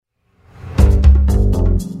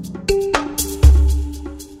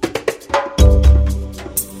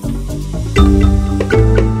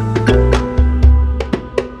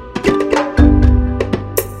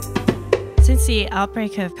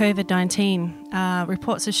outbreak of COVID-19,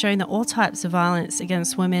 reports have shown that all types of violence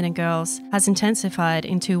against women and girls has intensified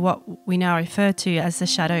into what we now refer to as the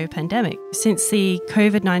shadow pandemic. Since the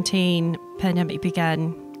COVID-19 pandemic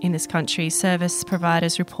began in this country, service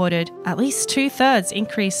providers reported at least 2/3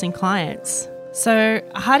 increase in clients. So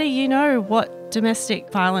how do you know what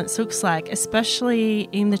domestic violence looks like, especially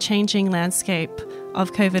in the changing landscape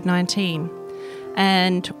of COVID-19?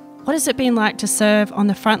 And what has it been like to serve on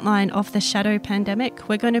the front line of the shadow pandemic?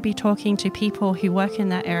 We're going to be talking to people who work in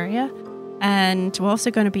that area, and we're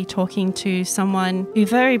also going to be talking to someone who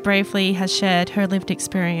very bravely has shared her lived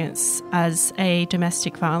experience as a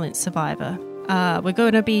domestic violence survivor. We're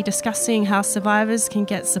going to be discussing how survivors can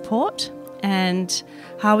get support and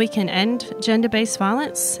how we can end gender-based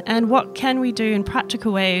violence, and what can we do in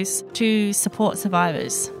practical ways to support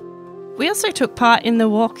survivors. We also took part in the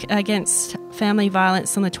walk against family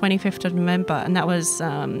violence on the 25th of November, and that was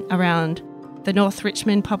around the North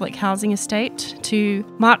Richmond public housing estate to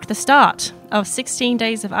mark the start of 16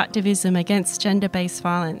 days of activism against gender-based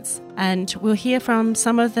violence. And we'll hear from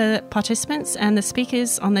some of the participants and the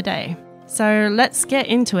speakers on the day. So let's get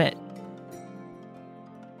into it.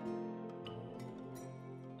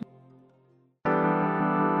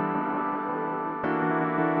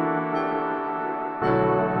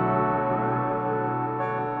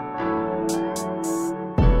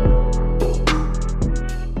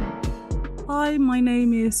 Hi, my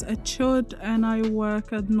name is Achut and I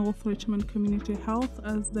work at North Richmond Community Health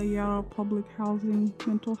as the HRAR Public Housing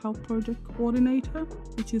Mental Health Project Coordinator,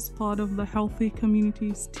 which is part of the Healthy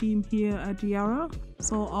Communities team here at HRAR.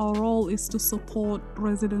 So our role is to support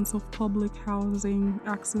residents of public housing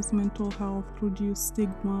access mental health, reduce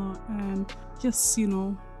stigma, and just,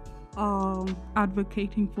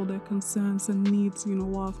 advocating for their concerns and needs,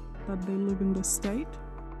 while that they live in the state.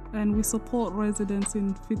 And we support residents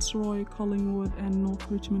in Fitzroy, Collingwood and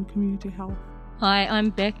North Richmond Community Health. Hi, I'm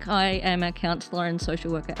Beck. I am a counsellor and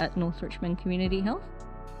social worker at North Richmond Community Health.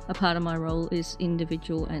 A part of my role is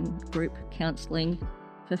individual and group counselling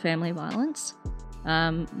for family violence.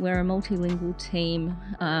 We're a multilingual team,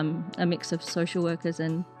 a mix of social workers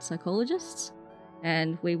and psychologists,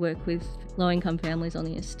 and we work with low-income families on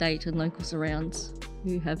the estate and local surrounds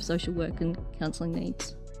who have social work and counselling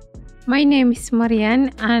needs. My name is Maryan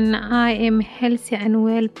and I am Healthy and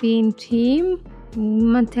Wellbeing team,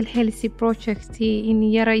 mental health project in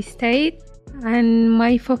HRAR Estate, and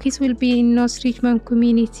my focus will be in North Richmond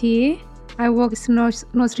Community. I work at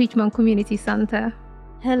North Richmond Community Centre.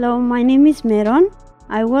 Hello, my name is Meron.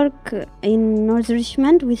 I work in North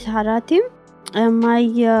Richmond with HRAR team. My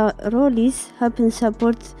role is help and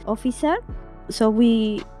support officer. So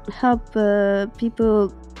we help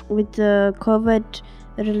people with COVID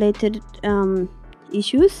related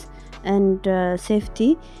issues and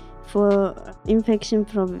safety for infection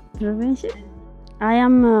prevention. I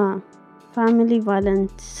am a family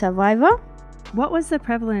violence survivor. What was the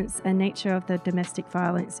prevalence and nature of the domestic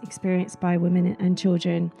violence experienced by women and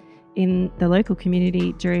children in the local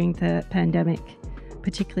community during the pandemic,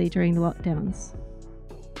 particularly during the lockdowns?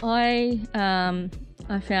 I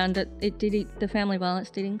found that the family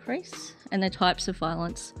violence did increase, and the types of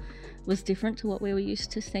violence was different to what we were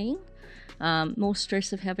used to seeing. More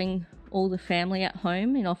stress of having all the family at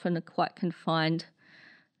home in often a quite confined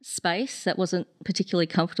space that wasn't particularly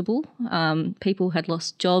comfortable. People had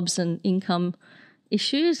lost jobs and income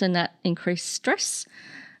issues, and that increased stress.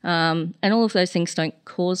 And all of those things don't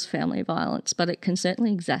cause family violence, but it can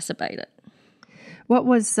certainly exacerbate it. What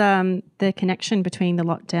was the connection between the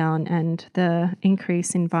lockdown and the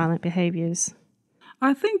increase in violent behaviours?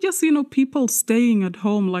 I think just, people staying at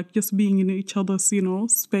home, like just being in each other's,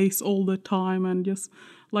 space all the time, and just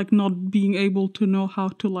like not being able to know how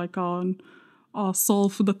to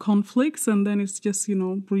solve the conflicts. And then it's just,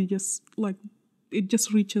 it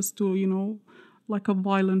just reaches to, like a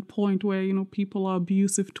violent point where, people are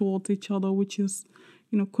abusive towards each other, which is,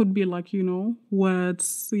 could be like,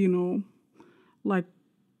 words, like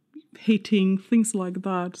hating, things like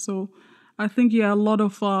that. So I think, a lot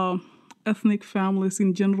of ethnic families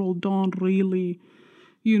in general don't really,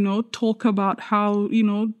 talk about how,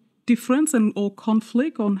 difference or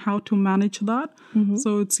conflict on how to manage that. Mm-hmm.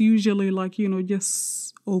 So it's usually like,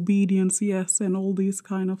 just obedience, yes, and all these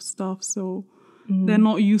kind of stuff. So they're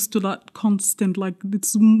not used to that constant, like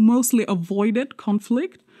it's mostly avoided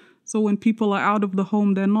conflict. So when people are out of the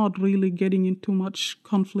home, they're not really getting into much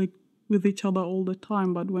conflict with each other all the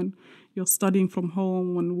time. But when you're studying from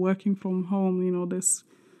home, when working from home, there's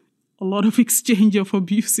a lot of exchange of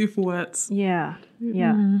abusive words. Yeah.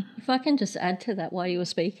 If I can just add to that while you were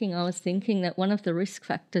speaking, I was thinking that one of the risk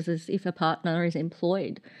factors is if a partner is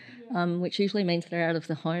employed. which usually means they're out of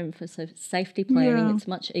the home. For safety planning, Yeah. it's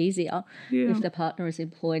much easier Yeah. if the partner is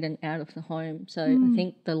employed and out of the home. So I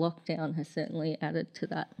think the lockdown has certainly added to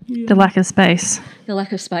that. The lack of space. The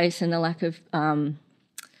lack of space and the lack of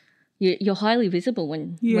you're highly visible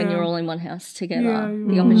when you're all in one house together.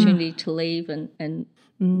 Yeah, the opportunity to leave and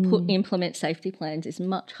implement safety plans is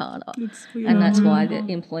much harder, and that's why the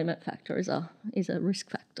employment factor is a risk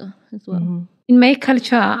factor as well. In my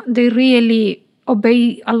culture, they really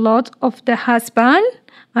obey a lot of the husband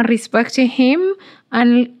and respecting him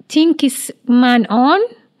and think he's man on,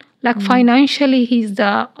 like financially he's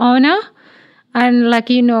the owner. And like,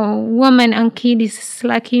 woman and kid is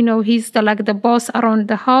like, he's the boss around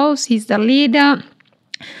the house. He's the leader.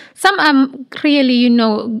 Some are really,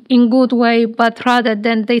 in good way, but rather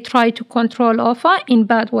than they try to control over in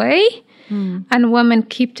bad way. And women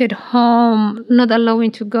kept at home, not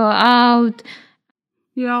allowing to go out.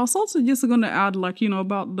 Yeah, I was also just going to add,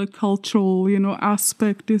 about the cultural,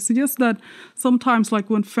 aspect. It's just that sometimes,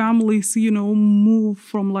 when families, move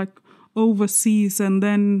from, overseas and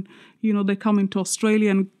then, they come into Australia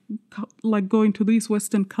and, go into these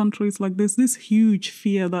Western countries, there's this huge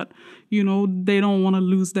fear that, they don't want to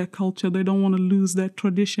lose their culture. They don't want to lose their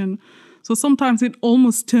tradition. So sometimes it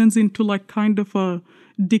almost turns into, kind of a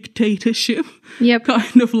dictatorship. Yep.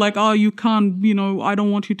 Kind of you can't, I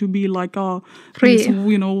don't want you to be these,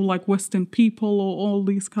 Western people or all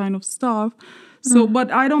these kind of stuff. So,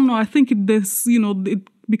 but I don't know. I think it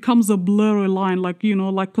becomes a blurry line,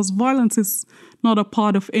 because violence is not a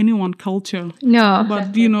part of anyone's culture. No.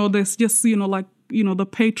 But, there's just, the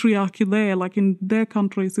patriarchy there, in their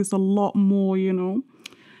countries is a lot more,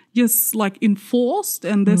 just enforced,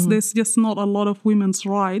 and there's just not a lot of women's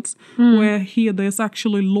rights, where here there's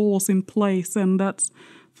actually laws in place, and that's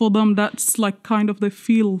for them, that's kind of they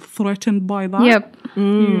feel threatened by that. Yep.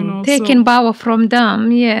 Taking power from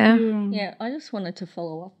them. Yeah, I just wanted to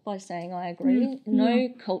follow up by saying I agree. No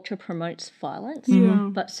culture promotes violence,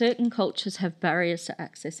 but certain cultures have barriers to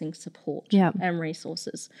accessing support and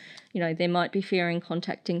resources. There might be fearing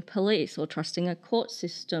contacting police or trusting a court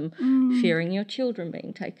system, fearing your children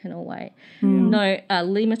being taken away. No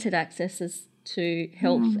limited accesses to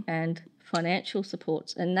health and financial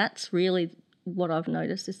supports, and that's really what I've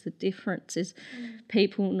noticed is the difference is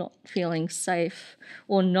people not feeling safe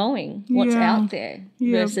or knowing what's out there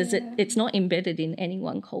versus it's not embedded in any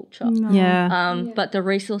one culture. No. But the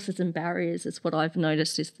resources and barriers is what I've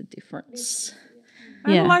noticed is the difference.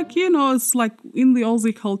 And it's in the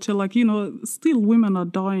Aussie culture, still women are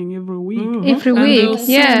dying every week. Every and week, there's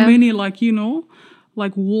so many,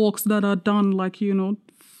 walks that are done,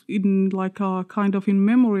 in kind of in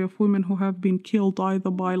memory of women who have been killed either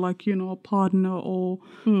by a partner or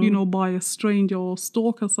by a stranger or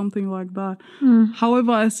stalker, something like that.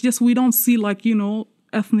 However, it's just we don't see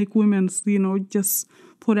ethnic women's just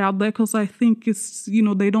put out there, because I think it's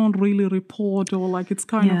they don't really report, or it's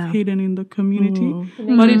kind of hidden in the community.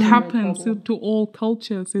 But it happens to all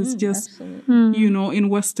cultures. It's just in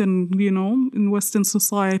Western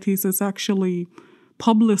societies it's actually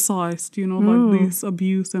publicized, this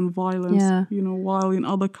abuse and violence, while in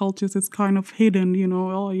other cultures it's kind of hidden,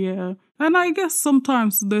 And I guess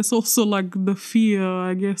sometimes there's also the fear,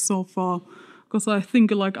 I guess, of, because I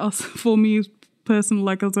think us, for me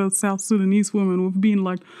personally, as a South Sudanese woman, we've been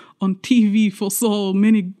on TV for so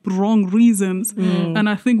many wrong reasons. And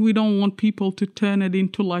I think we don't want people to turn it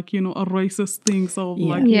into a racist thing. So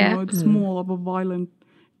it's more of a violent,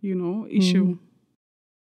 issue.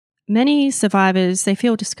 Many survivors, they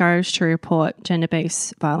feel discouraged to report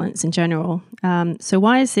gender-based violence in general. So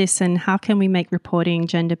why is this, and how can we make reporting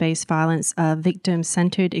gender-based violence a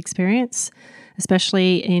victim-centred experience,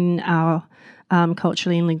 especially in our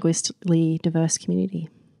culturally and linguistically diverse community?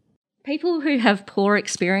 People who have poor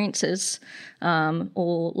experiences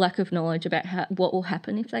or lack of knowledge about what will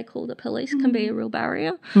happen if they call the police can be a real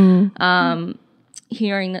barrier.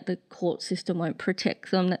 Hearing that the court system won't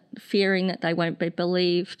protect them, fearing that they won't be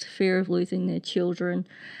believed, fear of losing their children.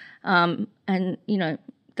 And,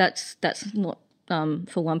 that's not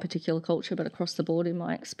for one particular culture, but across the board in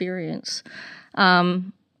my experience.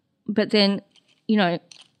 But then,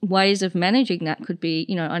 ways of managing that could be,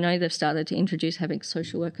 I know they've started to introduce having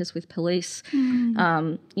social workers with police,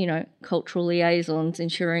 cultural liaisons,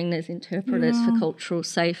 ensuring there's interpreters for cultural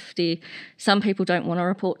safety. Some people don't want to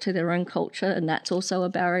report to their own culture, and that's also a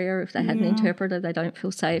barrier. If they had an interpreter, they don't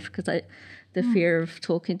feel safe because the fear of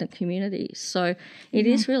talking to communities. So it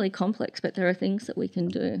is really complex, but there are things that we can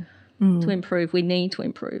do to improve. We need to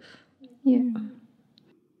improve.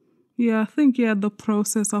 Yeah, I think, the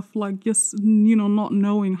process of like just, not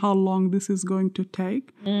knowing how long this is going to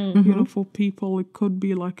take, for people, it could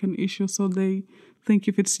be like an issue. So they think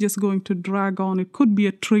if it's just going to drag on, it could be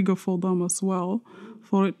a trigger for them as well,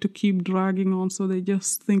 for it to keep dragging on. So they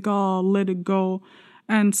just think, let it go.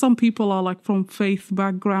 And some people are like from faith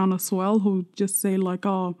background as well, who just say like,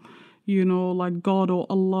 like God or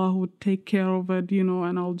Allah would take care of it,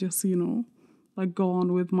 and I'll just, like go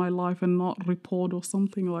on with my life and not report or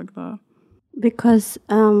something like that. Because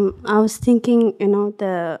I was thinking,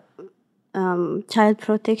 the child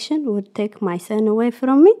protection would take my son away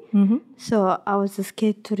from me. So I was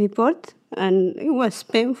scared to report, and it was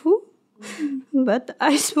painful. But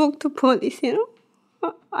I spoke to police,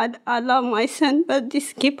 I love my son, but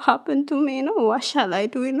this keep happen to me, what shall I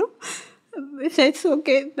do, They said, it's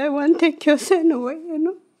okay, they won't take your son away,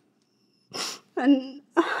 And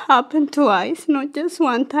happened twice, not just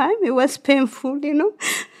one time. It was painful,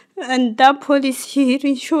 And that police, he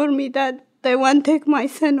reassured me that they won't take my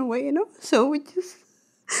son away, So we just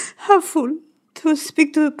have to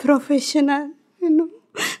speak to a professional,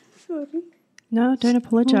 Sorry. No, don't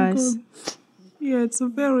apologize. Yeah, it's a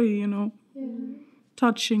very,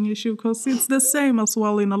 touching issue, because it's the same as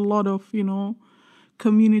well in a lot of,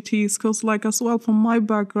 communities. Because like as well from my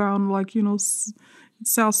background, like,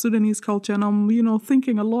 South Sudanese culture, and I'm,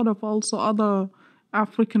 thinking a lot of also other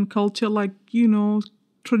African culture, like,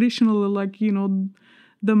 traditionally, like,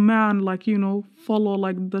 the man, like, follow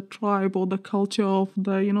like the tribe or the culture of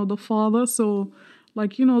the, the father. So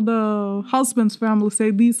like, the husband's family say,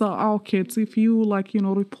 these are our kids. If you like,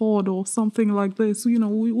 report or something like this, we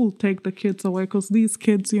will take the kids away because these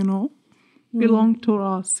kids, belong to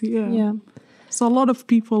us. Yeah. So a lot of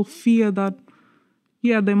people fear that,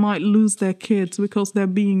 they might lose their kids because they're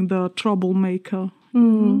being the troublemaker.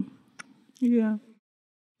 Yeah.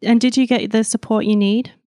 And did you get the support you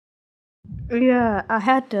need? Yeah, I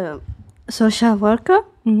had a social worker,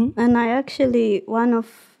 and I actually, one of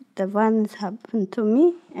the ones happened to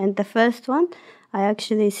me, and the first one, I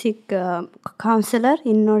actually seek a counselor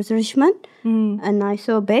in North Richmond, and I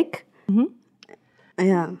saw Beck.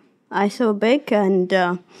 Yeah, I saw Beck, and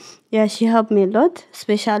she helped me a lot,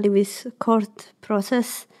 especially with court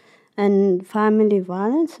process and family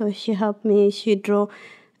violence. So she helped me. She drew,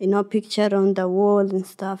 picture on the wall and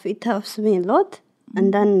stuff. It helps me a lot.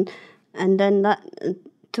 And then that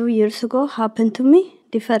 2 years ago happened to me,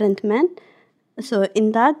 different men. So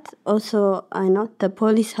in that also, I know the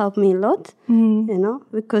police helped me a lot,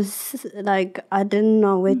 because like I didn't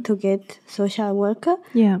know where to get social worker.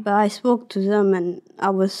 Yeah. But I spoke to them and I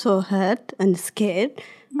was so hurt and scared.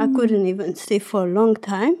 I couldn't even sleep for a long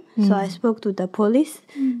time. So I spoke to the police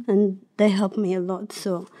and they helped me a lot.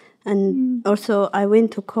 So, and also I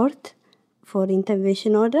went to court for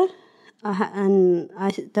intervention order.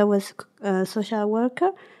 There was a social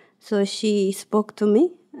worker. So she spoke to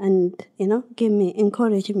me and,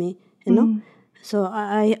 encouraged me, So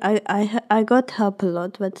I got help a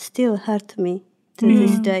lot, but still hurt me to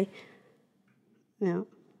this day. Yeah.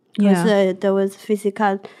 Because there was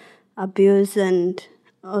physical abuse and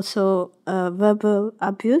also verbal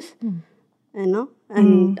abuse,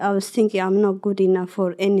 And I was thinking I'm not good enough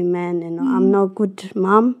for any man, I'm not good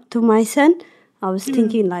mom to my son. I was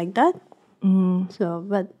thinking like that. So,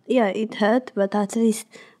 but it hurt, but at least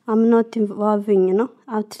I'm not involving,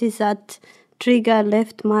 at least that trigger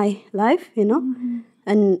left my life, and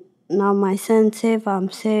now my son's safe,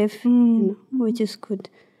 I'm safe, which is good.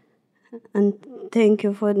 And thank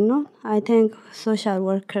you for, I thank social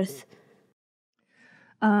workers.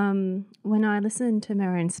 When I listen to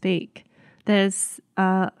Meron speak, there's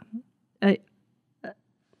an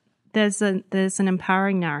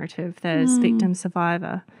empowering narrative. There's victim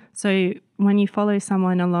survivor. So when you follow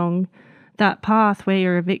someone along that path where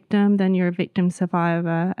you're a victim, then you're a victim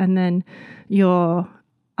survivor, and then you're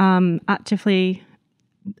actively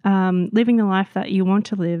living the life that you want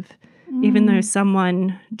to live, even though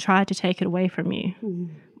someone tried to take it away from you,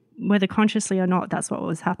 whether consciously or not, that's what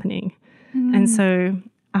was happening. And so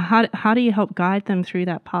how do you help guide them through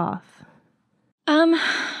that path?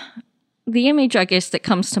 The image, I guess, that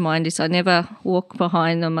comes to mind is I never walk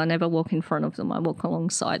behind them, I never walk in front of them, I walk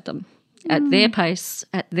alongside them at their pace,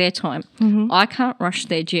 at their time. I can't rush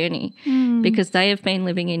their journey because they have been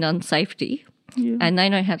living in unsafety and they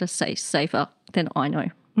know how to stay safer than I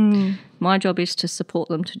know. My job is to support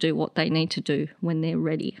them to do what they need to do when they're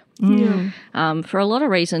ready. For a lot of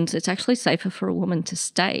reasons, it's actually safer for a woman to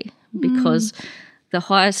stay because the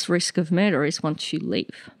highest risk of murder is once you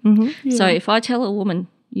leave. So if I tell a woman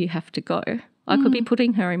you have to go, I could be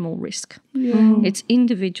putting her in more risk. It's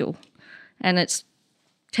individual, and it's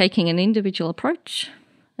taking an individual approach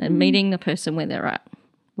and meeting the person where they're at,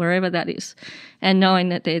 wherever that is, and knowing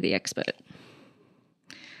that they're the expert.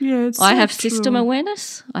 Yeah, it's I so have true. system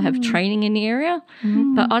awareness. I have training in the area,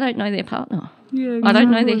 but I don't know their partner. Yeah, I don't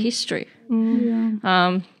know their exactly. history.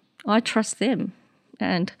 Yeah. I trust them,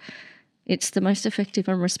 and it's the most effective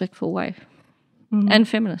and respectful way. And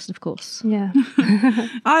feminist, of course. Yeah.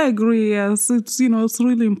 I agree. Yes, it's it's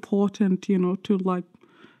really important to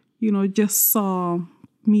just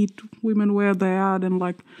meet women where they are, and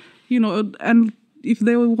and if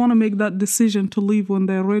they want to make that decision to leave when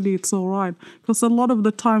they're ready, it's all right. Because a lot of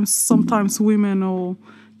the times, sometimes women or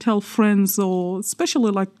tell friends, or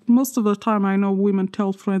especially most of the time I know women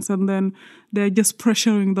tell friends, and then they're just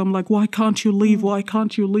pressuring them why can't you leave, why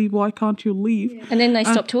can't you leave, why can't you leave? And then they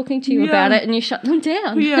stop talking to you about it and you shut them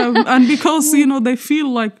down. Yeah, and because they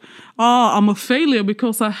feel I'm a failure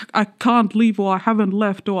because I can't leave, or I haven't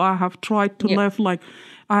left, or I have tried to leave,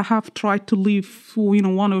 I have tried to leave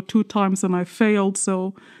one or two times and I failed.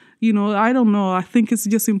 So I don't know. I think it's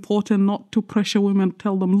just important not to pressure women,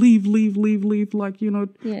 tell them leave.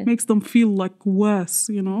 It makes them feel worse,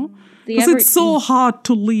 Because it's so hard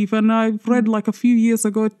to leave. And I've read a few years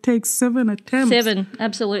ago, it takes 7 attempts. 7,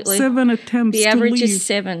 absolutely. 7 attempts The to average leave. is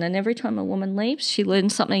 7, and every time a woman leaves, she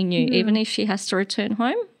learns something new. Even if she has to return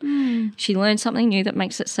home, she learns something new that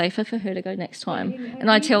makes it safer for her to go next time. And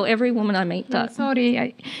I tell every woman I meet that.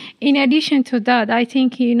 In addition to that, I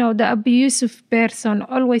think, the abusive person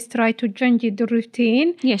always try to change the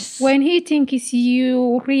routine. Yes. When he thinks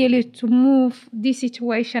you really to move this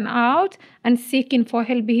situation out and seeking for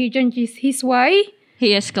help, he changes his way. He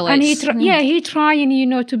escalates. And he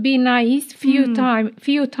trying, to be nice few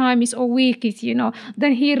times a week,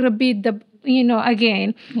 then he repeat the,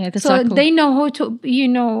 again. Yeah, the so cycle. They know how to,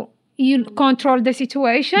 you control the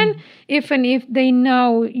situation. Even if they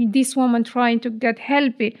know this woman trying to get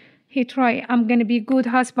help, he try, I'm going to be a good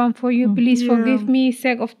husband for you. Please forgive me,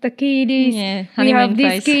 sake of the kiddies. Yeah, we have honeymoon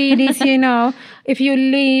these phase. kiddies, If you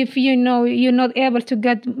leave, you're not able to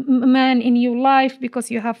get a man in your life because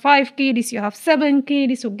you have 5 kiddies, you have 7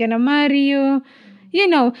 kiddies who going to marry you.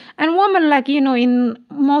 And women in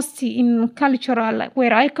mostly in cultural,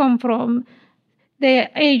 where I come from, the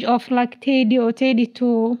age of 30 or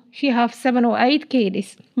 32, she have 7 or 8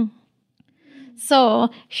 kiddies. So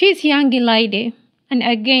she's young lady. And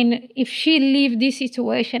again, if she leave this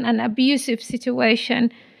situation, an abusive situation,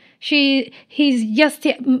 he's just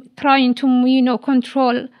trying to,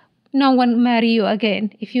 control. No one marry you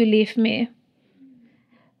again if you leave me.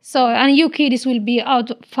 So, and you kids will be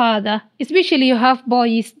out father. Especially you have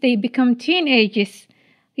boys, they become teenagers.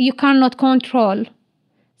 You cannot control.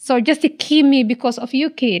 So just keep me because of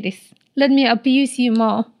you kids. Let me abuse you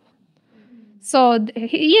more. So,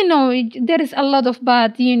 there is a lot of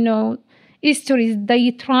bad, histories they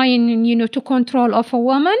trying, to control of a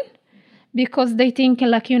woman because they think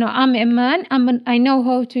I'm a man, I know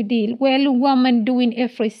how to deal. Well, women doing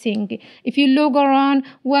everything. If you look around,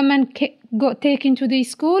 women got taken to the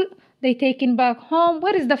school, they taken back home.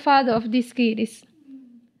 Where is the father of these kids?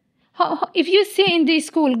 If you see in the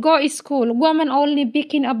school, go to school, women only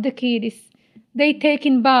picking up the kids. They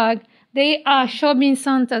taking back. They are shopping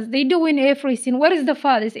centers. They doing everything. Where is the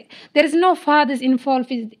fathers? There is no fathers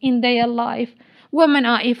involved in their life. Women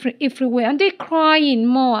are everywhere, and they're crying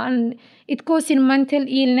more, and it causes mental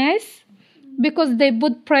illness because they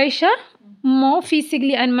put pressure more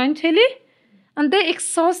physically and mentally, and they're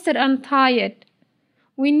exhausted and tired.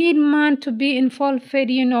 We need men to be involved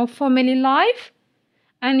in, family life,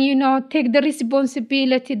 and take the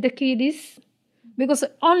responsibility the kids, because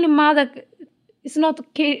only mother. It's not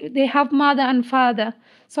okay. They have mother and father.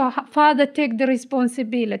 So father take the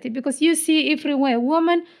responsibility because you see everywhere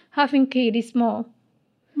women having kids more.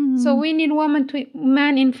 So we need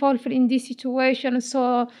men involved in this situation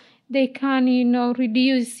so they can,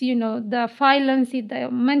 reduce, the violence, the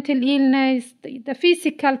mental illness, the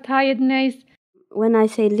physical tiredness. When I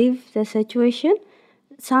say leave the situation,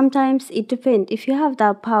 sometimes it depends. If you have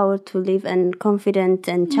that power to live and confidence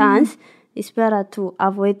and chance, it's better to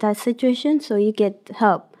avoid that situation so you get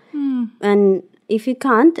help. And if you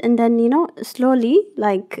can't, and then, slowly,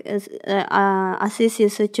 assess your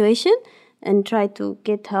situation and try to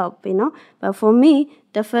get help, But for me,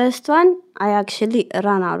 the first one, I actually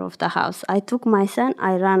ran out of the house. I took my son,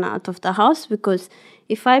 I ran out of the house because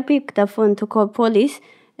if I pick the phone to call police,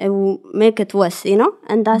 it will make it worse,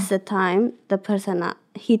 And that's the time the person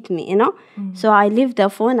hit me, So I leave the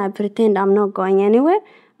phone, I pretend I'm not going anywhere.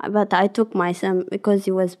 But I took my son because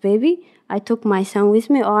he was baby. I took my son with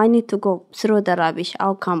me. I need to go throw the rubbish.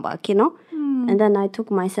 I'll come back, And And then I took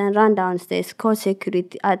my son, ran downstairs, called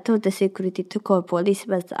security. I told the security to call police,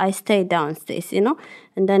 but I stayed downstairs,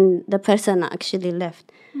 And then the person actually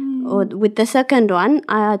left. With the second one,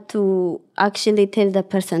 I had to actually tell the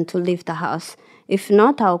person to leave the house. If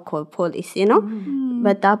not, I'll call police,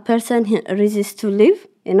 But that person resisted to leave,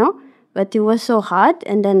 But it was so hard.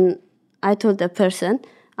 And then I told the person,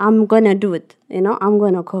 I'm going to do it, I'm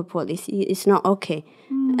going to call police. It's not okay.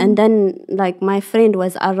 And then, like, my friend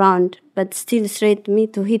was around, but still threatened me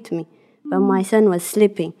to hit me. But my son was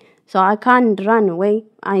sleeping. So I can't run away,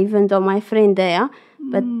 even though my friend there,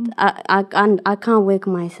 but I can't wake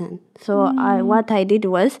my son. So what I did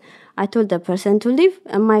was, I told the person to leave,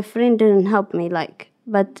 and my friend didn't help me,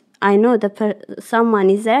 but I know someone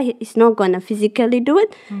is there, he's not going to physically do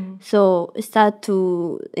it. So start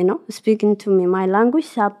to, speaking to me my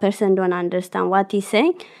language, that person don't understand what he's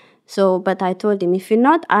saying. So, but I told him, if you're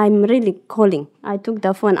not, I'm really calling. I took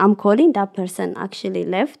the phone, I'm calling, that person actually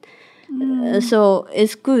left. So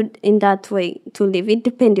it's good in that way to live. It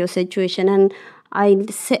depends your situation. And I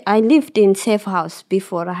lived in safe house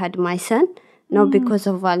before I had my son. Not because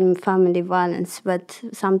of family violence, but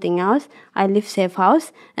something else. I live safe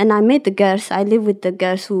house, and I met the girls. I live with the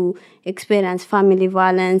girls who experience family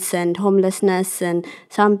violence and homelessness, and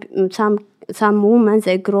some women,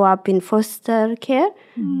 they grow up in foster care.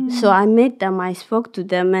 So I met them. I spoke to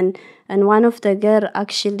them, and one of the girl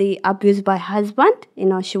actually abused by husband.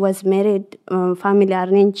 She was married, family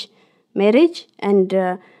arranged marriage, and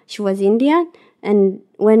she was Indian. And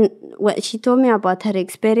when she told me about her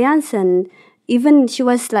experience, and even she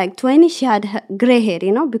was like 20, she had gray hair,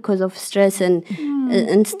 because of stress and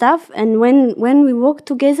stuff. And when we walked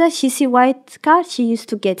together, she see white car, she used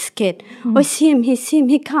to get scared. Oh, see him,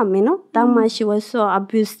 he come, That much she was so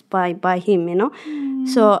abused by him,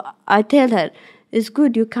 So I tell her, it's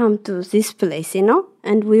good you come to this place,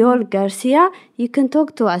 and we all girls here, you can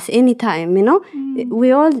talk to us anytime,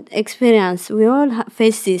 We all experience, we all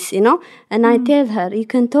face this, And I tell her, you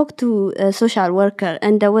can talk to a social worker,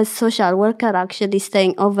 and there was social worker actually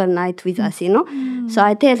staying overnight with us, So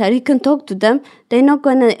I tell her, you can talk to them. They're not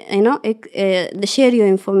gonna, share your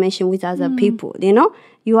information with other people,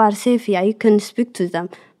 You are safe here, you can speak to them.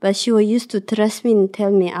 But she used to trust me and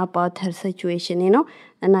tell me about her situation,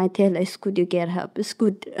 And I tell her, it's good you get help. It's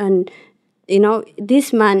good. And,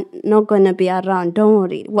 this man not going to be around. Don't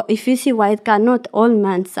worry. If you see white car, not all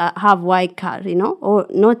men have white car, Or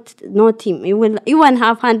not him. You won't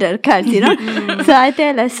have 100 cars, So I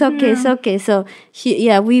tell her, it's okay. So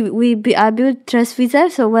I build trust with her.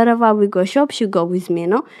 So wherever we go shop, she go with me,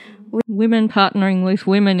 Women partnering with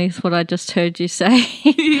women is what I just heard you say.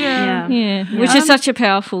 Yeah. Which is such a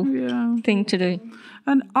powerful thing to do.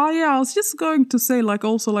 And I was just going to say,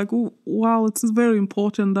 wow, it's very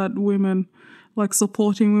important that women,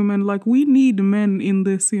 supporting women, we need men in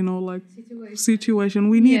this, situation.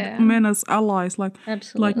 We need men as allies,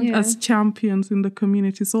 Absolutely. As champions in the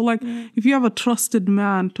community. So, if you have a trusted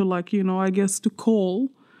man to, I guess, to call,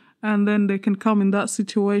 and then they can come in that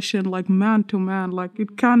situation, man to man,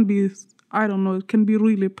 it can be, I don't know, it can be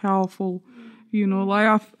really powerful,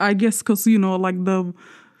 I guess, because,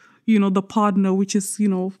 the partner, which is,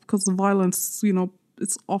 because violence,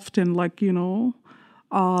 it's often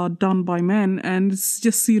done by men, and it's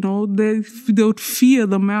just, they would fear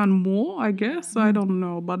the man more, I guess. I don't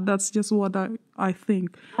know, but that's just what I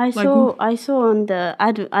think. I saw on the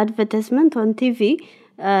advertisement on TV,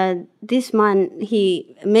 this man,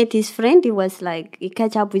 he met his friend. He was he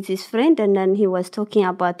catch up with his friend, and then he was talking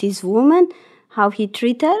about his woman, how he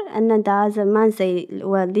treat her, and then the other man, they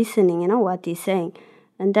were listening, what he's saying.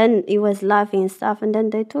 And then he was laughing and stuff, and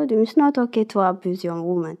then they told him it's not okay to abuse your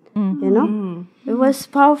woman, It was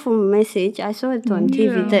powerful message. I saw it on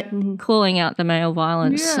TV. Calling out the male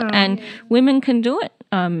violence. And women can do it.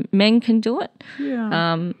 Men can do it.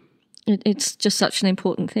 It's just such an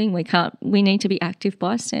important thing. We need to be active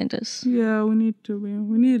bystanders. Yeah, we need to be.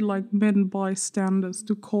 We need men bystanders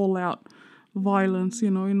to call out violence,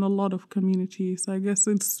 in a lot of communities. I guess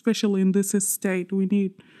especially in this estate, we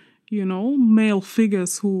need male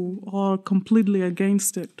figures who are completely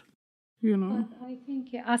against it, But I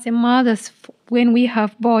think as a mothers, when we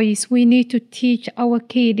have boys, we need to teach our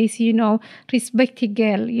kids, respect a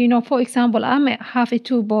girl. For example, I have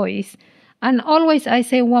 2 boys, and always I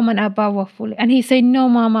say women are powerful. And he said, no,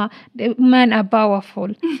 mama, the men are powerful.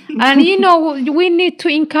 And, we need to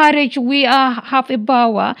encourage, we have a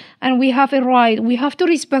power, and we have a right. We have to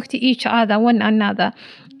respect each other, one another.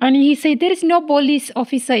 And he said, there is no police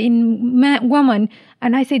officer in woman.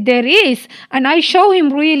 And I said, there is. And I show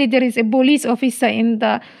him really there is a police officer in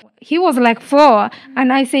the he was like 4,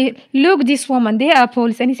 and I say, look, this woman, they are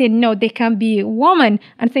police. And he said, no, they can be women.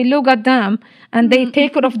 And say, look at them. And they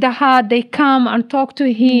take it off the heart. They come and talk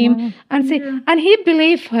to him and say, and he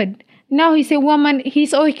believed it. Now he's a woman,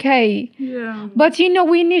 he's okay. Yeah. But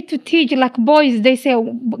we need to teach, like boys, they say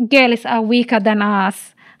girls are weaker than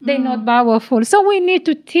us. They're not powerful. So we need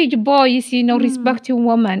to teach boys, respecting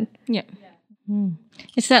women. Yeah.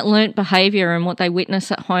 It's that learnt behaviour and what they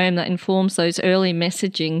witness at home that informs those early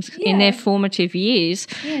messagings in their formative years.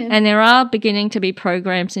 Yeah. And there are beginning to be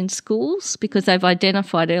programs in schools because they've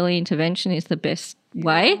identified early intervention is the best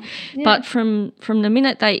way. Yeah. But from the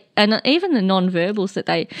minute they, and even the non-verbals that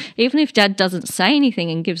they, even if dad doesn't say anything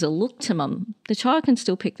and gives a look to mum, the child can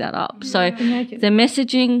still pick that up. So the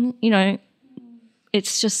messaging,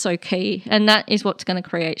 it's just so key. And that is what's going to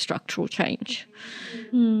create structural change.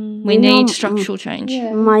 We need structural change.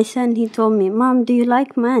 Yeah. My son, he told me, Mom, do you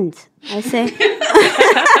like men? I say, so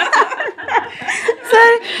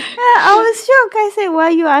I was shocked. I say, why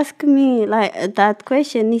you ask me like that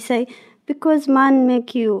question? He say, because man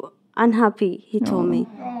make you unhappy, he told me.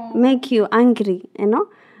 Make you angry,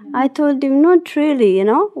 I told him, not really,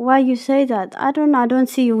 why you say that? I don't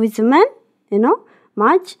see you with men,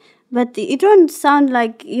 much. But you don't sound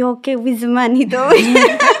like you're okay with men, he told me.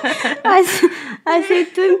 I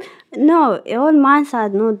said to him, no, all men are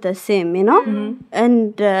not the same,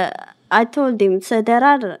 And I told him, so there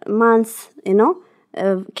are men,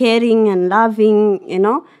 caring and loving,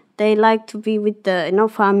 they like to be with the,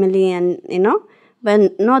 family and,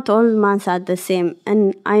 but not all men are the same.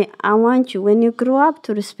 And I want you, when you grow up,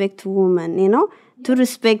 to respect women, to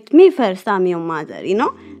respect me first, I'm your mother,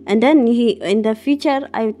 And then in the future,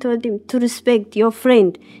 I told him to respect your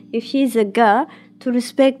friend. If she's a girl, to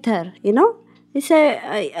respect her, He said,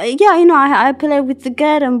 I play with the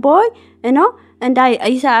girl and boy, and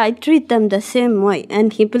I treat them the same way.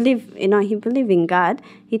 And he believe in God.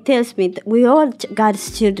 He tells me that we all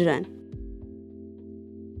God's children.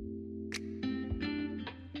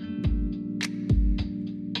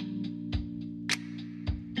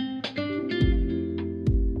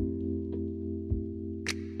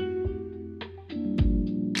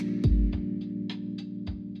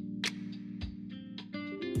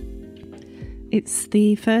 It's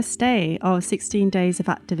the first day of 16 days of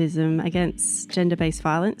activism against gender-based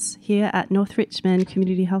violence here at North Richmond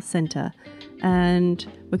Community Health Centre. And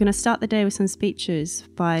we're going to start the day with some speeches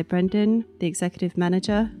by Brendan, the Executive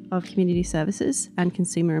Manager of Community Services and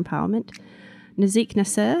Consumer Empowerment, Nazik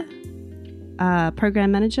Nasser, Program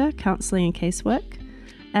Manager, Counselling and Case Work,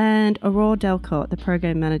 and Aurora Delcourt, the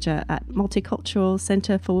Program Manager at Multicultural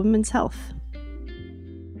Centre for Women's Health.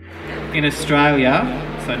 In Australia,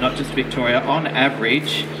 so not just Victoria, on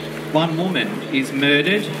average, one woman is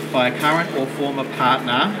murdered by a current or former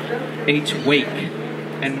partner each week,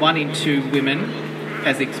 and 1 in 2 women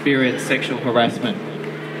has experienced sexual harassment.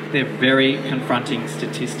 They're very confronting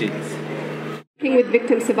statistics. Working with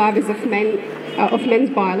victim survivors of men's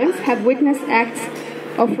violence, have witnessed acts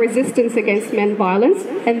of resistance against men's violence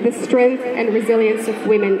and the strength and resilience of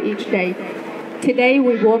women each day. Today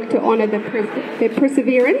we walk to honour the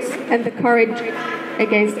perseverance and the courage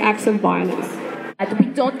against acts of violence. We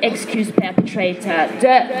don't excuse perpetrators.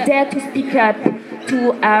 Dare to speak up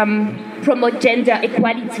to promote gender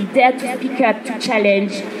equality. Dare to speak up to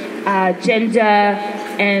challenge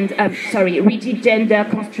rigid gender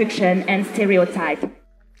construction and stereotype.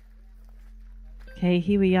 Okay,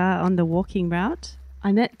 here we are on the walking route.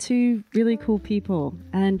 I met 2 really cool people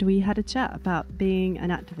and we had a chat about being an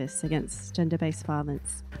activist against gender-based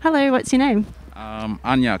violence. Hello, what's your name?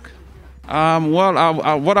 Anyak.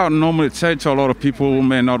 What I normally say to a lot of people who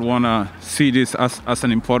may not want to see this as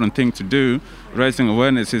an important thing to do, raising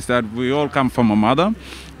awareness, is that we all come from a mother.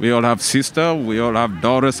 We all have sisters. We all have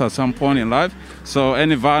daughters at some point in life. So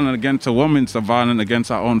any violence against a woman is a violence against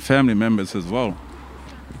our own family members as well.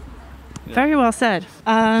 Very well said.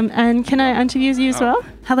 And can I interview you as well?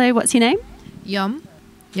 Hello, what's your name? Yum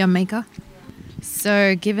Maker.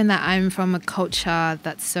 So given that I'm from a culture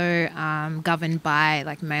that's so governed by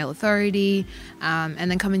like male authority, and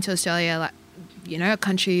then coming to Australia, a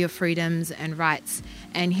country of freedoms and rights,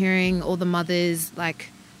 and hearing all the mothers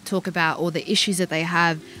talk about all the issues that they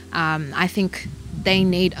have, I think they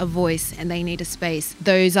need a voice and they need a space.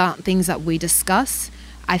 Those aren't things that we discuss.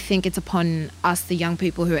 I think it's upon us, the young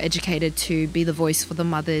people who are educated, to be the voice for the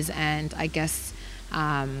mothers and I guess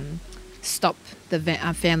stop the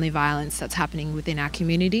family violence that's happening within our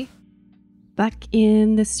community. Back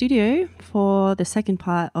in the studio for the second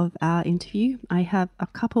part of our interview, I have a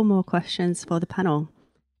couple more questions for the panel.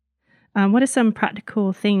 What are some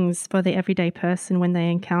practical things for the everyday person when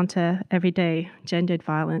they encounter everyday gendered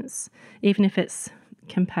violence, even if it's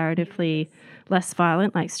comparatively less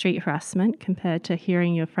violent, like street harassment, compared to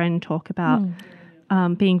hearing your friend talk about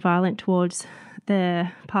being violent towards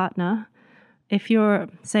their partner? If you're,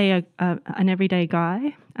 say, an everyday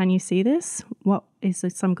guy and you see this, what is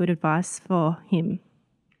some good advice for him?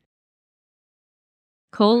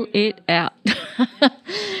 Call it out.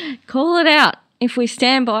 Call it out. If we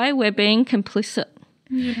stand by, we're being complicit.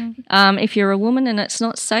 Yeah. If you're a woman and it's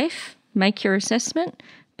not safe, make your assessment,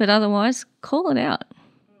 but otherwise call it out.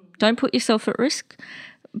 Don't put yourself at risk,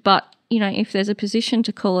 but, you know, if there's a position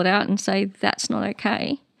to call it out and say that's not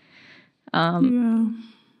okay,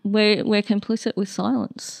 we're complicit with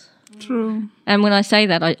silence. True. And when I say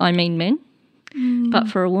that, I mean men, but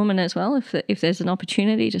for a woman as well, if there's an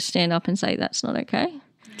opportunity to stand up and say that's not okay.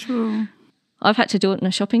 True. I've had to do it in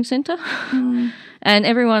a shopping centre and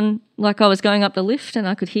everyone, like I was going up the lift and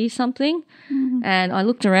I could hear something and I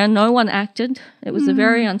looked around, no one acted. It was a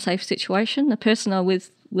very unsafe situation. The person I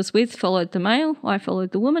was with followed the male, I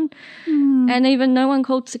followed the woman, and even no one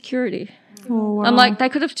called security. Oh, wow. I'm like, they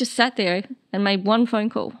could have just sat there and made one phone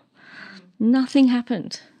call. Nothing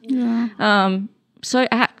happened. Yeah. So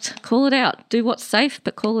act, call it out, do what's safe,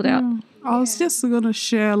 but call it out. I was just going to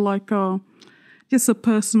share just a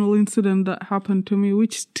personal incident that happened to me,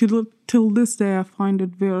 which till this day I find it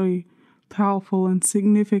very powerful and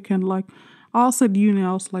significant. Like, I was at uni,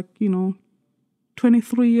 I was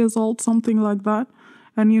 23 years old, something like that.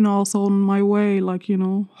 And, I was on my way,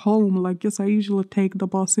 home. I usually take the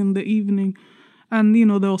bus in the evening. And,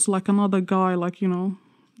 there was another guy,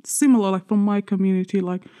 similar, from my community,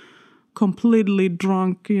 completely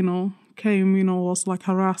drunk, came, was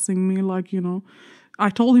harassing me, I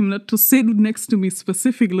told him not to sit next to me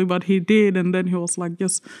specifically, but he did. And then he was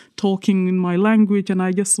just talking in my language and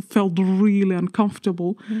I just felt really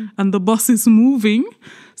uncomfortable. And the bus is moving.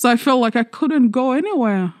 So I felt like I couldn't go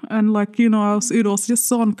anywhere. And it was just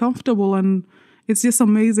so uncomfortable. And it's just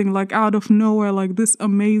amazing, out of nowhere, this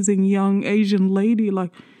amazing young Asian lady,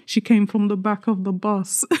 she came from the back of the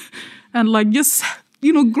bus and just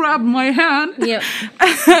grab my hand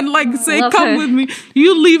and say, Love come her. with me.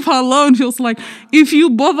 You leave her alone. She was like, if you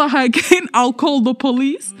bother her again, I'll call the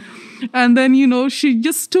police. And then, she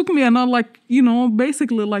just took me and I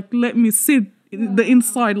basically let me sit in the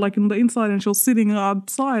inside, and she was sitting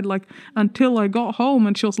outside, until I got home.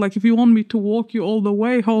 And she was like, if you want me to walk you all the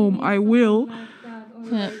way home, I will.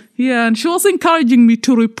 Yeah, and she was encouraging me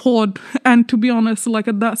to report. And to be honest,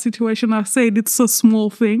 at that situation, I said it's a small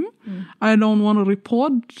thing. I don't want to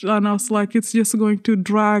report. And I was like, it's just going to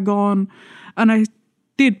drag on. And I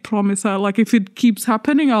did promise her, if it keeps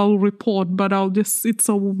happening, I'll report. But it's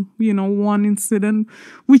a, one incident,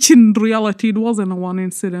 which in reality, it wasn't a one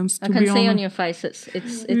incident. I can see on your face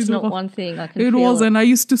it's not one thing. I can feel it. It was, and I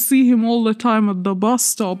used to see him all the time at the bus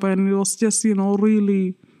stop. And it was just,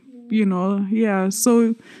 really...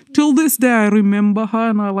 so till this day I remember her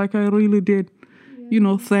and I really did,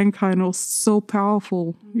 thank her, and it was so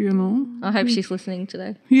powerful, I hope she's listening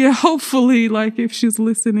today. Yeah, hopefully, if she's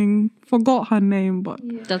listening, forgot her name, but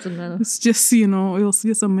doesn't matter. It's just, it was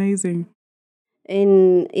just amazing.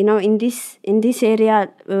 In this area,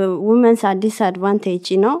 women are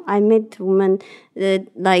disadvantaged, I met women that,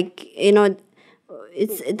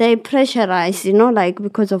 they pressurize,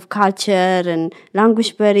 because of culture and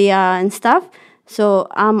language barrier and stuff. So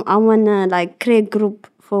I wanna create group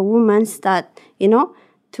for women that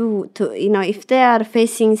to if they are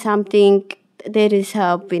facing something, there is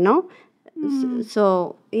help.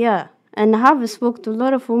 So yeah, and I have spoke to a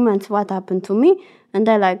lot of women what happened to me, and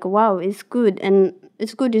they're like, wow, it's good, and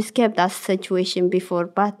it's good to escape that situation before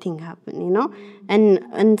bad thing happen,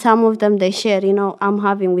 And some of them, they share, I'm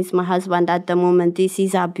having with my husband at the moment, this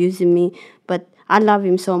is abusing me, but I love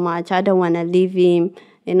him so much. I don't want to leave him,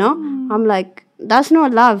 I'm like, that's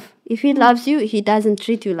not love. If he loves you, he doesn't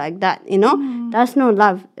treat you like that, That's not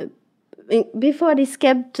love. Before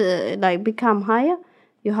escape, become higher,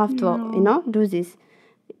 you have to, do this.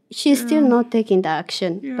 She's still not taking the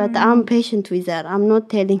action, but I'm patient with her. I'm not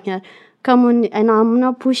telling her, come on, and I'm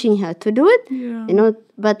not pushing her to do it,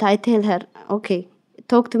 but I tell her, okay,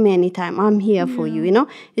 talk to me anytime. I'm here for you,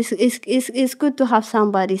 It's good to have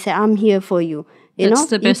somebody say, I'm here for you, That's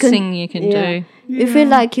the best thing you can do. You feel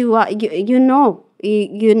like you are,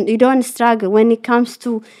 you don't struggle when it comes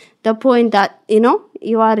to the point that,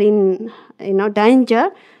 you are in,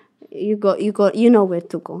 danger, you know where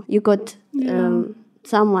to go. You got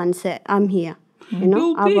someone say, I'm here. It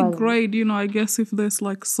would be great, I guess, if there's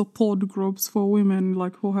support groups for women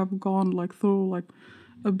who have gone through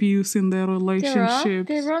abuse in their relationships.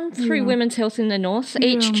 They run through Women's Health in the North.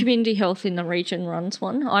 Each community health in the region runs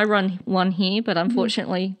one. I run one here, but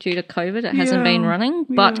unfortunately due to COVID it hasn't been running.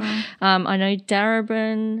 But I know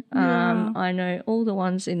Darebin, I know all the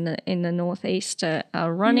ones in the northeast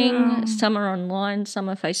are running. Some are online, some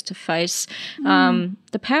are face to face.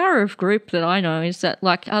 The power of group that I know is that,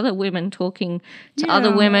 like, other women talking to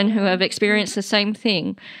other women who have experienced the same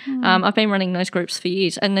thing. I've been running those groups for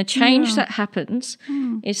years, and the change that happens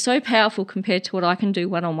is so powerful compared to what I can do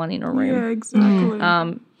one-on-one in a room. Yeah,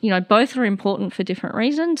 exactly. Both are important for different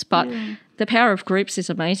reasons, but the power of groups is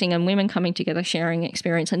amazing, and women coming together, sharing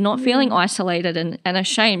experience and not feeling isolated and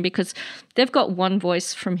ashamed because they've got one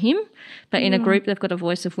voice from him, but in a group they've got a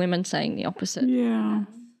voice of women saying the opposite. Yeah.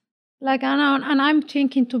 And I'm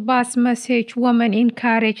thinking to pass message, women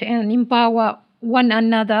encourage and empower one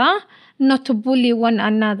another, not to bully one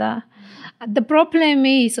another. The problem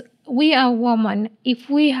is we are women. If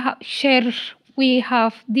we have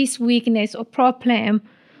this weakness or problem,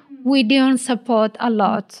 we don't support a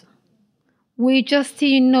lot. We just,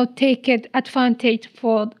 take advantage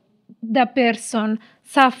for the person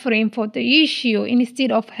suffering for the issue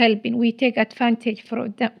instead of helping. We take advantage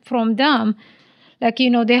from them. Like,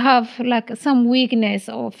 they have like some weakness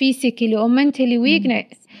or physically or mentally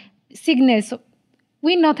weakness, sickness.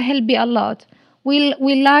 We not help a lot. We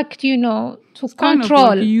like, to it's control. Kind of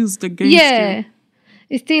like used against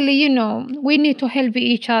you. Still, we need to help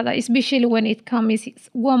each other, especially when it comes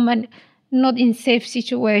woman not in safe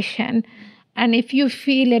situation. And if you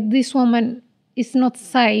feel that this woman is not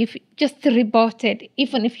safe, just report it.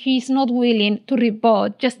 Even if she's not willing to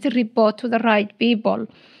report, just report to the right people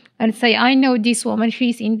and say, I know this woman,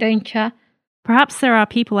 she's in danger. Perhaps there are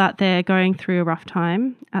people out there going through a rough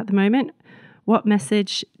time at the moment. What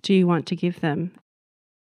message do you want to give them?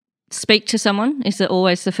 Speak to someone is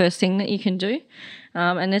always the first thing that you can do.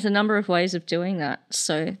 And there's a number of ways of doing that.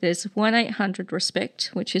 So there's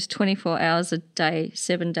 1-800-RESPECT, which is 24 hours a day,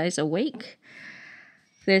 7 days a week.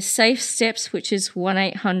 There's Safe Steps, which is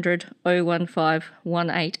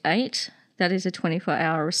 1-800-015-188. That is a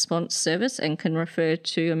 24-hour response service and can refer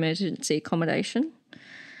to emergency accommodation.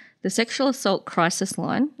 The Sexual Assault Crisis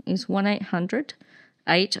Line is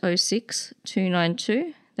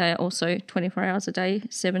 1-800-806-292. They are also 24 hours a day,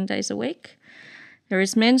 7 days a week. There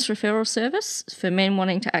is Men's Referral Service for men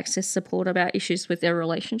wanting to access support about issues with their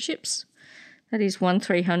relationships. That is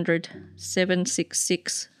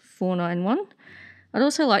 1300-766-491. I'd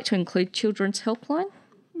also like to include Children's Helpline,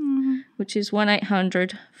 which is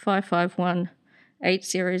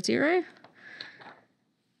 1-800-551-800.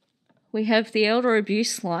 We have the Elder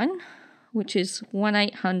Abuse Line, which is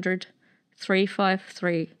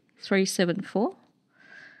 1-800-353-374.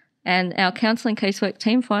 And our counselling casework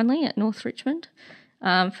team, finally, at North Richmond.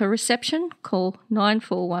 For reception, call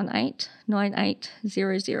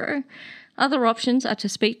 9418-9800. Other options are to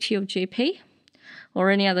speak to your GP or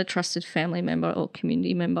any other trusted family member or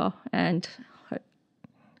community member and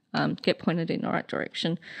get pointed in the right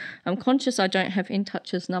direction. I'm conscious I don't have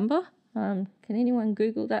InTouch's number. Can anyone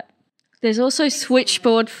Google that? There's also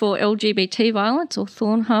Switchboard for LGBT violence or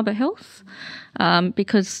Thorn Harbour Health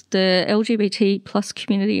because the LGBT plus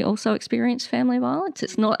community also experience family violence.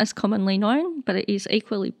 It's not as commonly known, but it is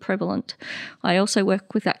equally prevalent. I also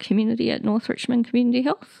work with that community at North Richmond Community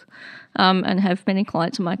Health and have many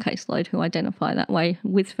clients on my caseload who identify that way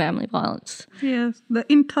with family violence. Yes, the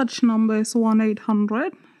InTouch number is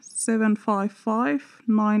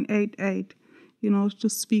 1-800-755-988. To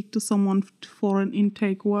speak to someone for an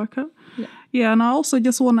intake worker. Yeah, and I also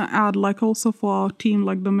just want to add, like, also for our team,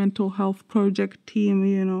 like the mental health project team,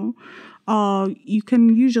 you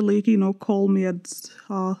can usually, call me at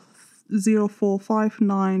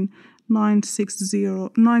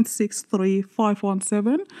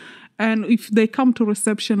 0459-963-517. And if they come to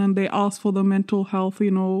reception and they ask for the mental health,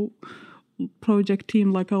 project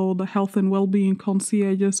team, like the health and wellbeing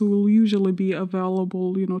concierges, will usually be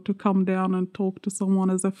available, to come down and talk to someone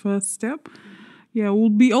as a first step. Yeah, we'll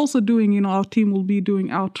be also doing, our team will be doing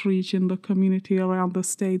outreach in the community around the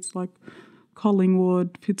states, like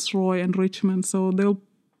Collingwood, Fitzroy, and Richmond. So they'll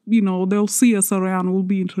see us around. We'll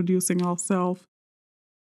be introducing ourselves.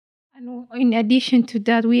 And in addition to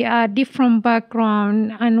that, we are different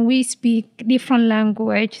background and we speak different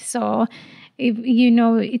language. So if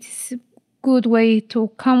it's good way to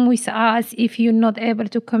come with us if you're not able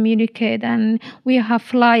to communicate, and we have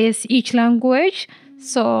flyers each language,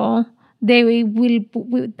 so they will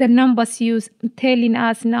the numbers use telling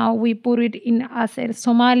us now we put it in as a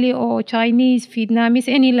Somali or Chinese, Vietnamese,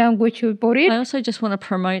 any language we put it. I also just want to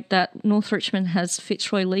promote that North Richmond has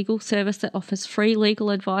Fitzroy Legal Service that offers free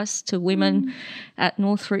legal advice to women at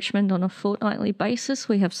North Richmond on a fortnightly basis.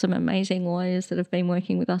 We have some amazing lawyers that have been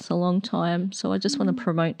working with us a long time, so I just want to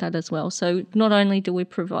promote that as well. So not only do we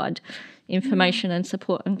provide information and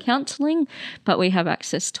support and counselling, but we have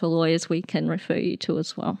access to lawyers we can refer you to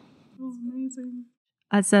as well. Amazing.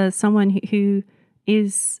 As someone who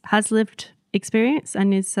has lived experience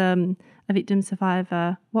and is a victim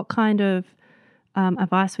survivor, what kind of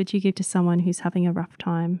advice would you give to someone who's having a rough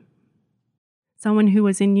time? Someone who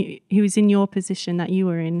was in your position that you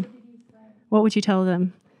were in. What would you tell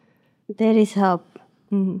them? There is help.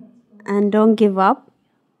 Mm-hmm. And don't give up.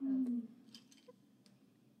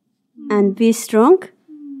 And be strong.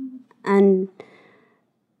 And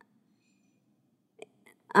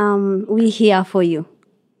we're here for you.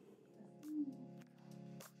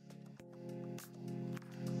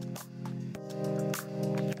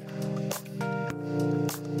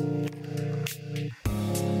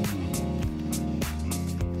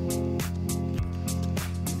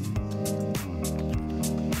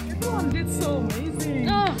 Everyone did so amazing.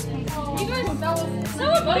 Oh, you guys, that was so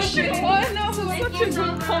emotional. That was such a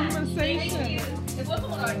good conversation. It wasn't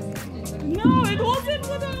what I expected. No, it wasn't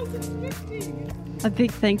what I was expecting. A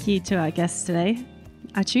big thank you to our guests today,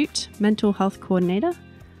 Achut, Mental Health Coordinator,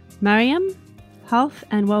 Maryan, Health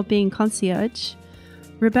and Wellbeing Concierge,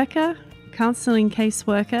 Rebekah, Counselling Case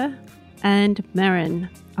Worker, and Meron.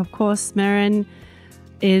 Of course, Meron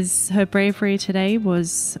her bravery today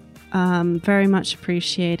was very much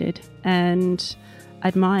appreciated and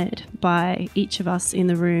admired by each of us in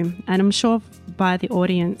the room, and I'm sure by the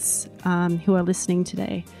audience who are listening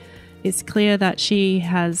today. It's clear that she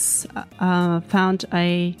has found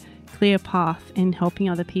a clear path in helping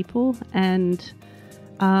other people, and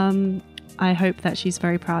I hope that she's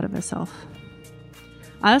very proud of herself.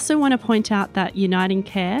 I also want to point out that Uniting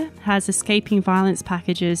Care has escaping violence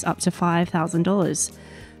packages up to $5,000.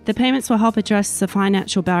 The payments will help address the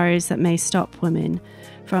financial barriers that may stop women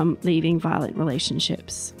from leaving violent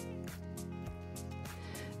relationships.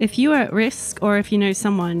 If you are at risk, or if you know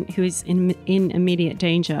someone who is in immediate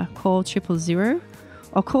danger, call 000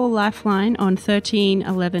 or call Lifeline on 13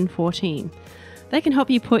 11 14. They can help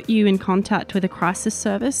you put you in contact with a crisis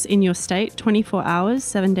service in your state 24 hours,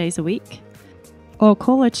 7 days a week. Or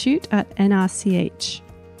call Achut at NRCH.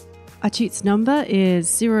 Achut's number is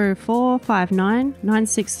 0459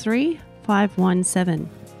 963 517.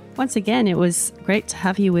 Once again, it was great to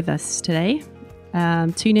have you with us today.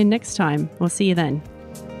 Tune in next time. We'll see you then.